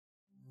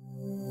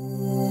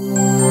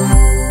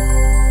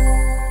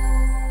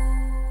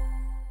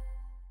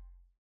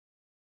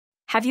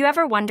Have you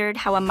ever wondered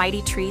how a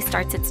mighty tree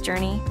starts its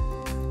journey?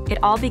 It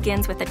all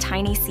begins with a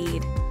tiny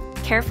seed,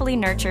 carefully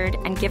nurtured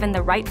and given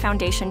the right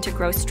foundation to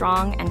grow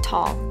strong and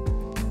tall.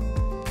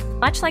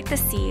 Much like the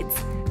seeds,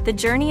 the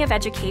journey of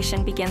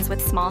education begins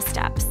with small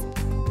steps,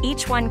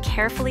 each one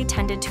carefully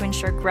tended to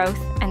ensure growth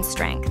and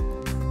strength.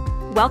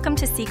 Welcome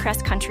to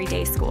Seacrest Country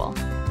Day School,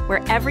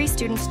 where every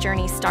student's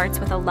journey starts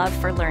with a love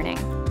for learning.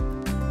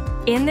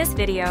 In this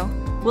video,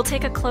 we'll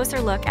take a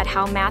closer look at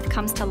how math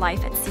comes to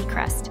life at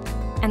Seacrest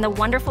and the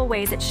wonderful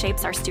ways it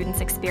shapes our students'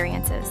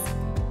 experiences.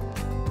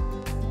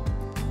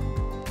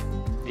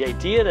 The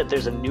idea that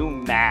there's a new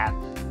math,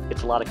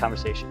 it's a lot of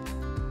conversation.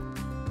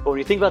 But when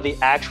you think about the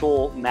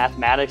actual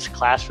mathematics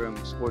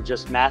classrooms or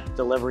just math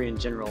delivery in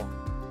general,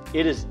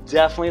 it is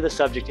definitely the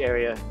subject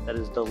area that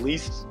is the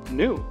least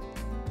new.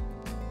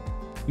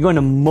 You go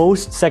into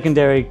most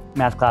secondary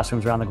math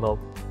classrooms around the globe,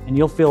 and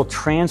you'll feel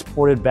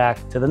transported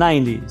back to the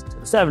 90s, to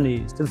the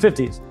 70s, to the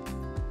 50s.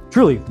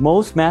 Truly,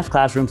 most math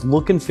classrooms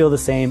look and feel the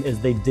same as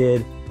they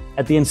did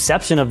at the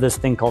inception of this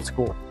thing called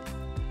school.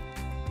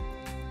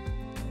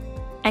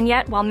 And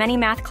yet, while many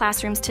math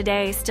classrooms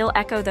today still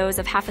echo those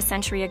of half a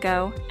century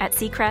ago, at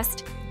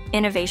Seacrest,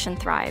 innovation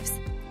thrives.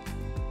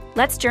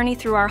 Let's journey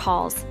through our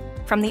halls,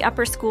 from the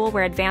upper school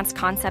where advanced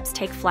concepts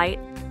take flight,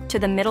 to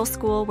the middle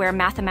school where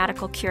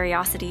mathematical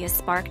curiosity is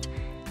sparked,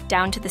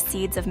 down to the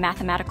seeds of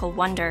mathematical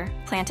wonder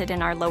planted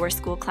in our lower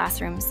school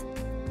classrooms,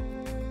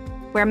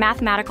 where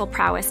mathematical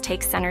prowess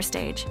takes center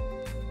stage.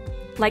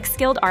 Like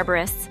skilled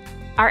arborists,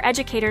 our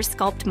educators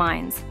sculpt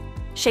minds,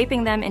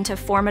 shaping them into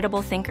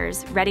formidable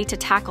thinkers ready to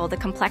tackle the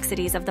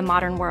complexities of the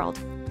modern world.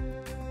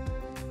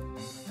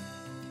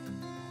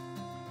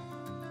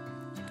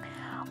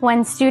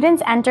 When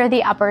students enter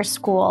the upper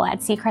school at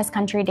Seacrest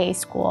Country Day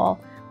School,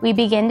 we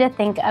begin to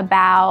think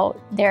about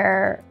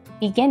their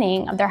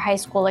beginning of their high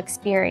school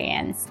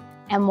experience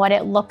and what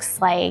it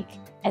looks like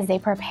as they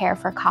prepare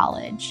for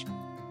college.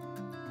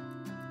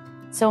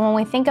 So when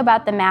we think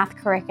about the math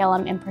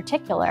curriculum in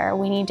particular,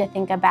 we need to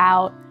think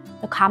about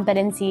the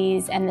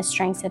competencies and the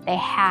strengths that they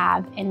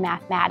have in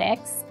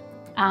mathematics,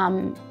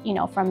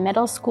 from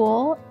middle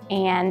school,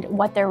 and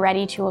what they're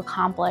ready to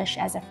accomplish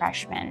as a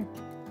freshman.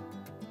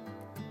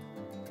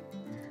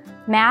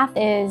 Math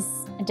is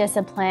a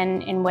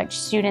discipline in which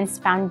students'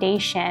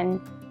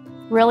 foundation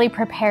really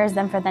prepares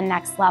them for the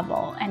next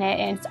level, and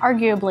it's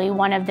arguably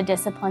one of the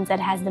disciplines that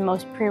has the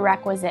most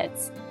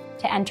prerequisites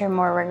to enter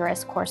more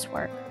rigorous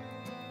coursework.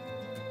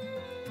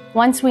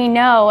 Once we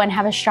know and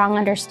have a strong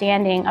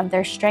understanding of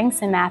their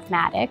strengths in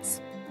mathematics,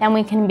 then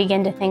we can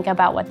begin to think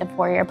about what the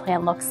four-year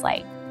plan looks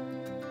like.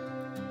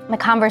 The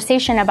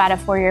conversation about a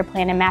four-year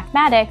plan in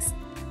mathematics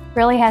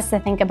really has to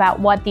think about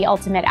what the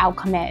ultimate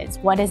outcome is.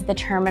 What is the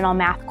terminal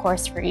math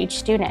course for each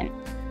student?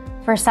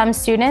 For some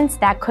students,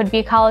 that could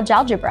be college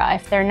algebra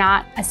if they're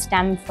not a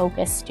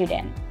STEM-focused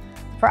student.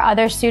 For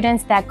other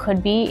students, that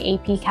could be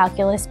AP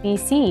Calculus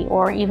BC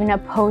or even a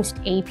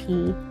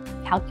post-AP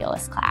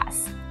calculus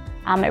class.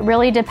 It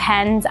really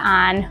depends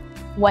on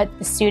what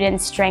the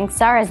students' strengths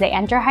are as they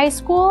enter high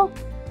school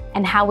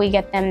and how we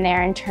get them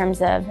there in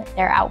terms of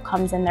their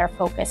outcomes and their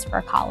focus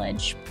for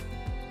college.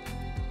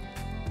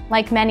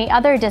 Like many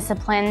other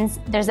disciplines,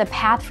 there's a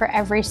path for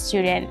every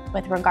student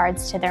with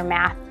regards to their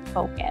math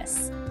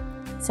focus.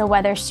 So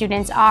whether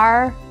students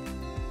are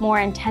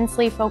more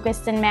intensely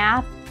focused in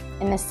math,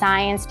 in the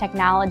science,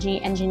 technology,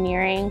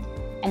 engineering,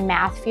 and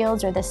math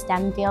fields, or the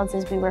STEM fields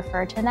as we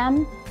refer to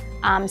them,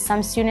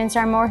 some students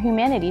are more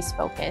humanities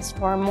focused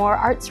or more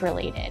arts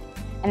related,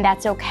 and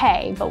that's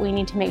okay, but we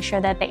need to make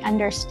sure that they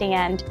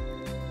understand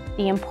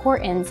the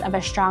importance of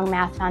a strong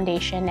math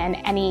foundation and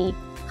any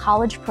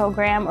college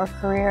program or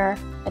career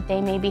that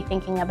they may be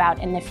thinking about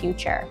in the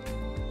future.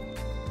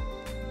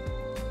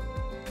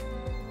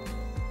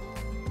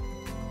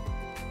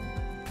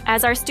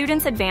 As our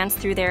students advance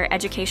through their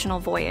educational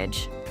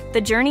voyage,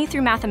 the journey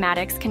through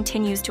mathematics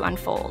continues to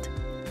unfold.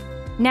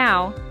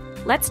 Now,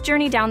 let's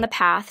journey down the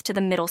path to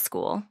the middle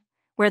school,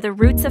 where the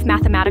roots of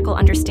mathematical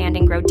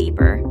understanding grow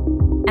deeper,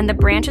 and the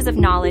branches of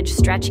knowledge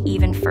stretch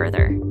even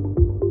further.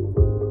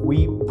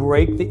 We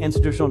break the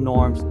institutional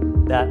norms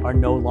that are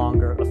no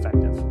longer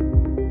effective,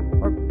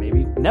 or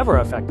maybe never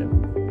effective.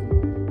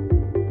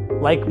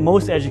 Like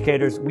most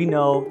educators, we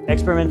know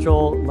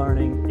experiential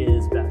learning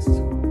is best.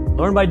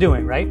 Learn by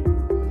doing, right?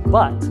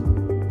 But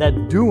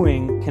that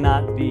doing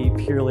cannot be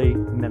purely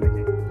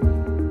mimicking.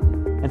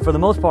 And for the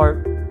most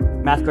part,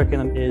 math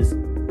curriculum is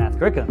math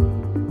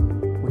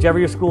curriculum. Whichever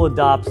your school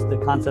adopts,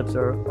 the concepts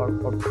are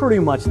pretty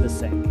much the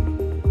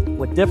same.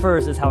 What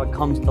differs is how it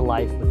comes to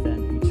life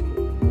within each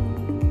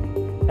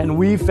school. And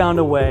we've found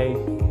a way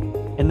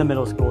in the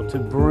middle school to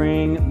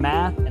bring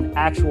math and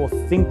actual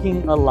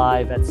thinking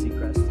alive at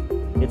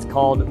Seacrest. It's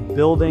called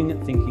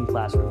Building Thinking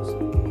Classrooms.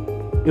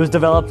 It was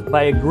developed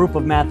by a group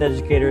of math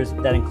educators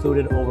that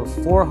included over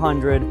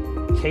 400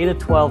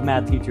 K-12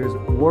 math teachers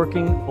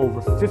working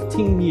over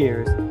 15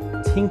 years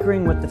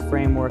tinkering with the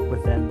framework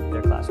within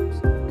their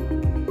classrooms.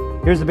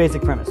 Here's the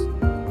basic premise.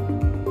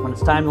 When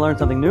it's time to learn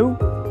something new,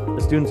 the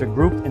students are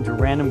grouped into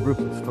random groups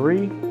of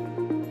 3.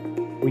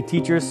 We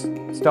teachers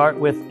start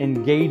with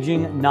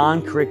engaging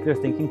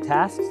non-curricular thinking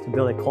tasks to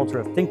build a culture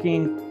of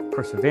thinking,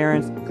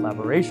 perseverance, and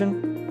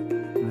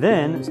collaboration.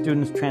 Then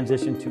students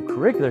transition to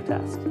curricular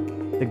tasks.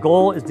 The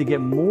goal is to get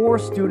more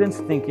students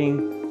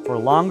thinking for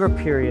longer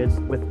periods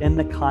within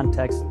the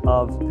context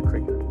of the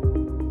curriculum.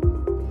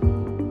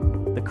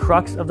 The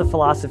crux of the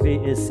philosophy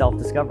is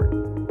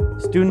self-discovery.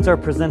 Students are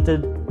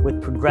presented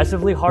with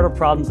progressively harder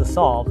problems to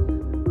solve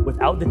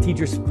without the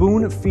teacher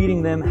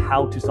spoon-feeding them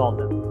how to solve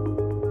them.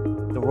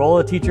 The role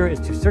of the teacher is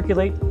to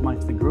circulate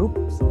amongst the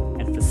groups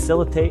and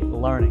facilitate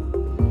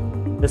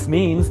learning. This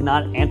means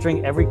not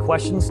answering every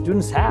question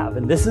students have,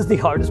 and this is the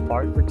hardest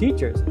part for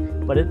teachers,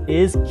 but it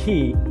is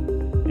key,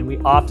 and we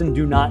often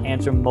do not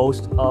answer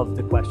most of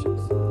the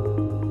questions.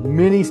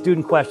 Many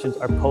student questions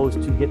are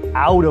posed to get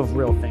out of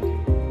real thinking.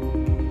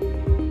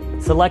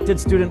 Selected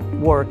student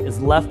work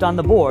is left on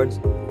the boards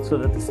so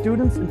that the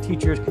students and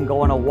teachers can go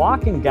on a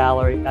walking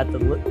gallery at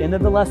the end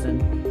of the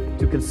lesson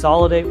to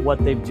consolidate what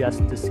they've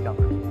just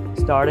discovered,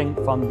 starting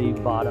from the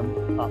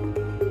bottom up.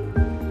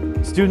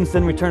 Students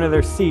then return to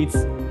their seats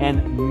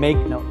and make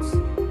notes.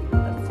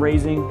 The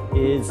phrasing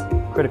is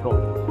critical.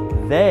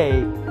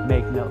 They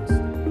make notes,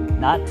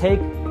 not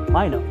take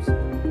my notes.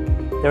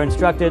 They're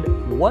instructed,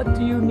 what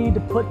do you need to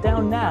put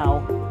down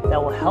now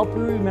that will help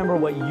you remember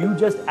what you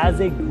just as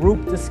a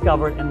group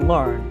discovered and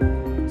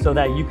learned so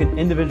that you can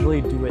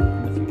individually do it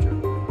in the future.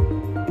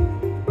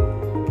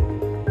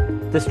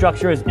 This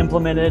structure is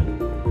implemented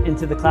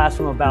into the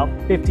classroom about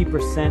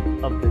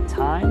 50% of the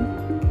time.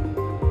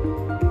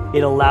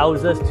 It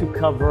allows us to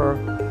cover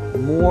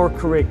more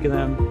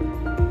curriculum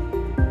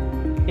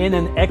in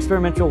an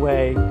experimental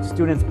way,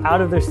 students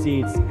out of their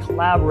seats,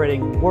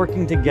 collaborating,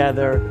 working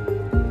together,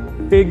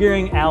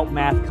 figuring out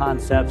math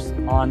concepts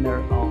on their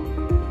own.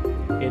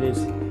 It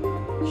is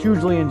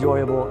hugely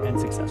enjoyable and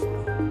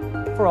successful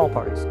for all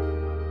parties.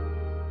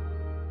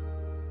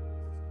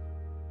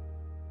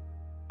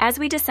 As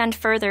we descend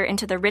further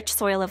into the rich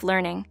soil of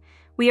learning,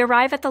 we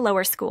arrive at the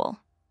lower school,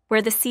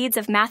 where the seeds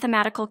of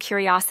mathematical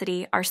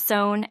curiosity are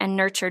sown and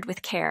nurtured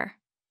with care.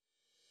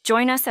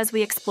 Join us as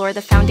we explore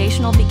the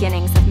foundational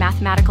beginnings of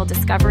mathematical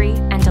discovery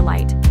and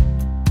delight.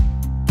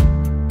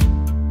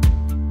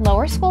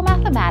 Lower school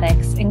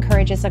mathematics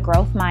encourages a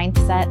growth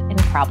mindset in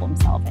problem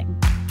solving.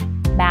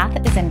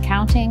 Math is in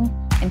counting,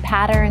 in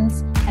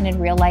patterns, and in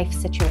real-life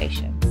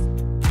situations.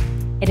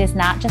 It is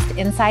not just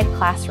inside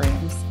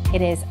classrooms,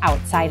 it is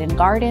outside in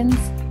gardens,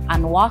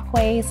 on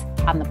walkways,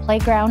 on the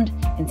playground,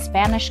 in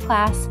Spanish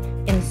class,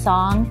 in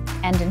song,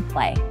 and in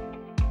play.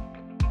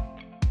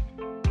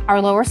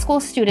 Our lower school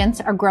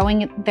students are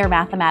growing their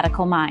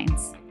mathematical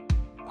minds.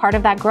 Part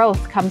of that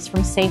growth comes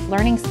from safe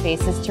learning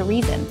spaces to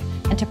reason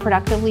and to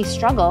productively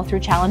struggle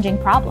through challenging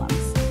problems.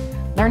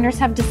 Learners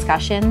have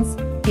discussions,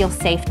 feel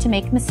safe to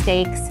make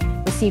mistakes,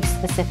 receive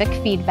specific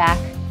feedback,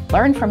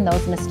 learn from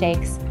those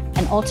mistakes,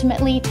 and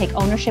ultimately take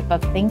ownership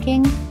of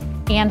thinking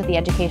and the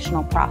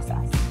educational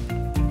process.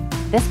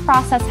 This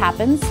process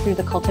happens through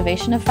the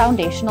cultivation of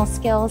foundational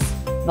skills,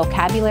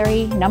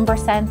 vocabulary, number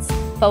sense,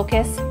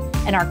 focus,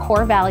 and our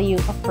core value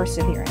of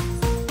perseverance.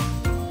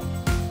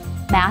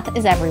 Math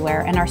is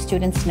everywhere, and our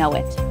students know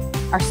it.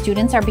 Our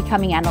students are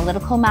becoming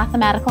analytical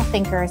mathematical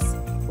thinkers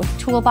with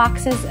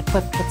toolboxes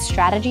equipped with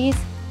strategies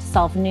to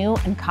solve new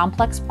and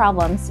complex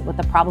problems with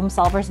a problem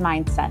solver's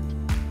mindset.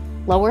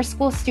 Lower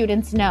school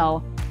students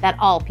know that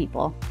all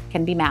people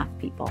can be math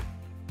people.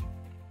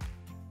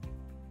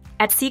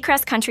 At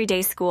Seacrest Country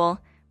Day School,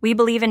 we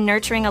believe in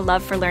nurturing a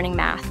love for learning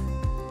math,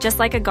 just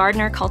like a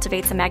gardener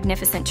cultivates a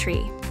magnificent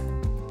tree.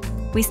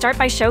 We start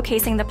by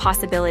showcasing the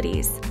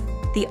possibilities,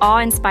 the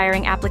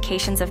awe-inspiring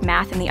applications of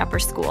math in the upper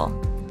school,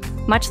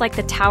 much like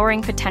the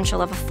towering potential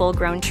of a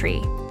full-grown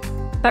tree.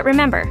 But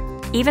remember,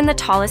 even the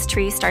tallest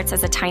tree starts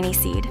as a tiny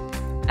seed,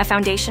 a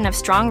foundation of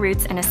strong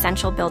roots and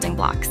essential building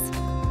blocks.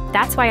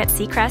 That's why at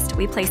Seacrest,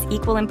 we place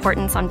equal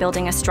importance on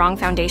building a strong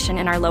foundation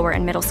in our lower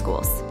and middle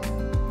schools.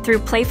 Through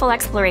playful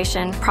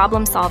exploration,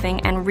 problem solving,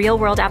 and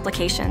real-world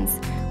applications,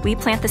 we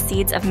plant the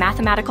seeds of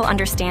mathematical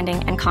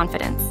understanding and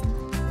confidence.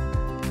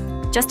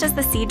 Just as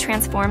the seed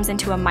transforms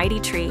into a mighty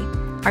tree,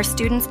 our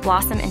students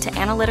blossom into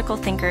analytical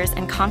thinkers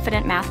and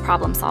confident math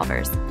problem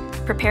solvers,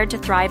 prepared to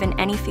thrive in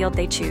any field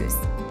they choose.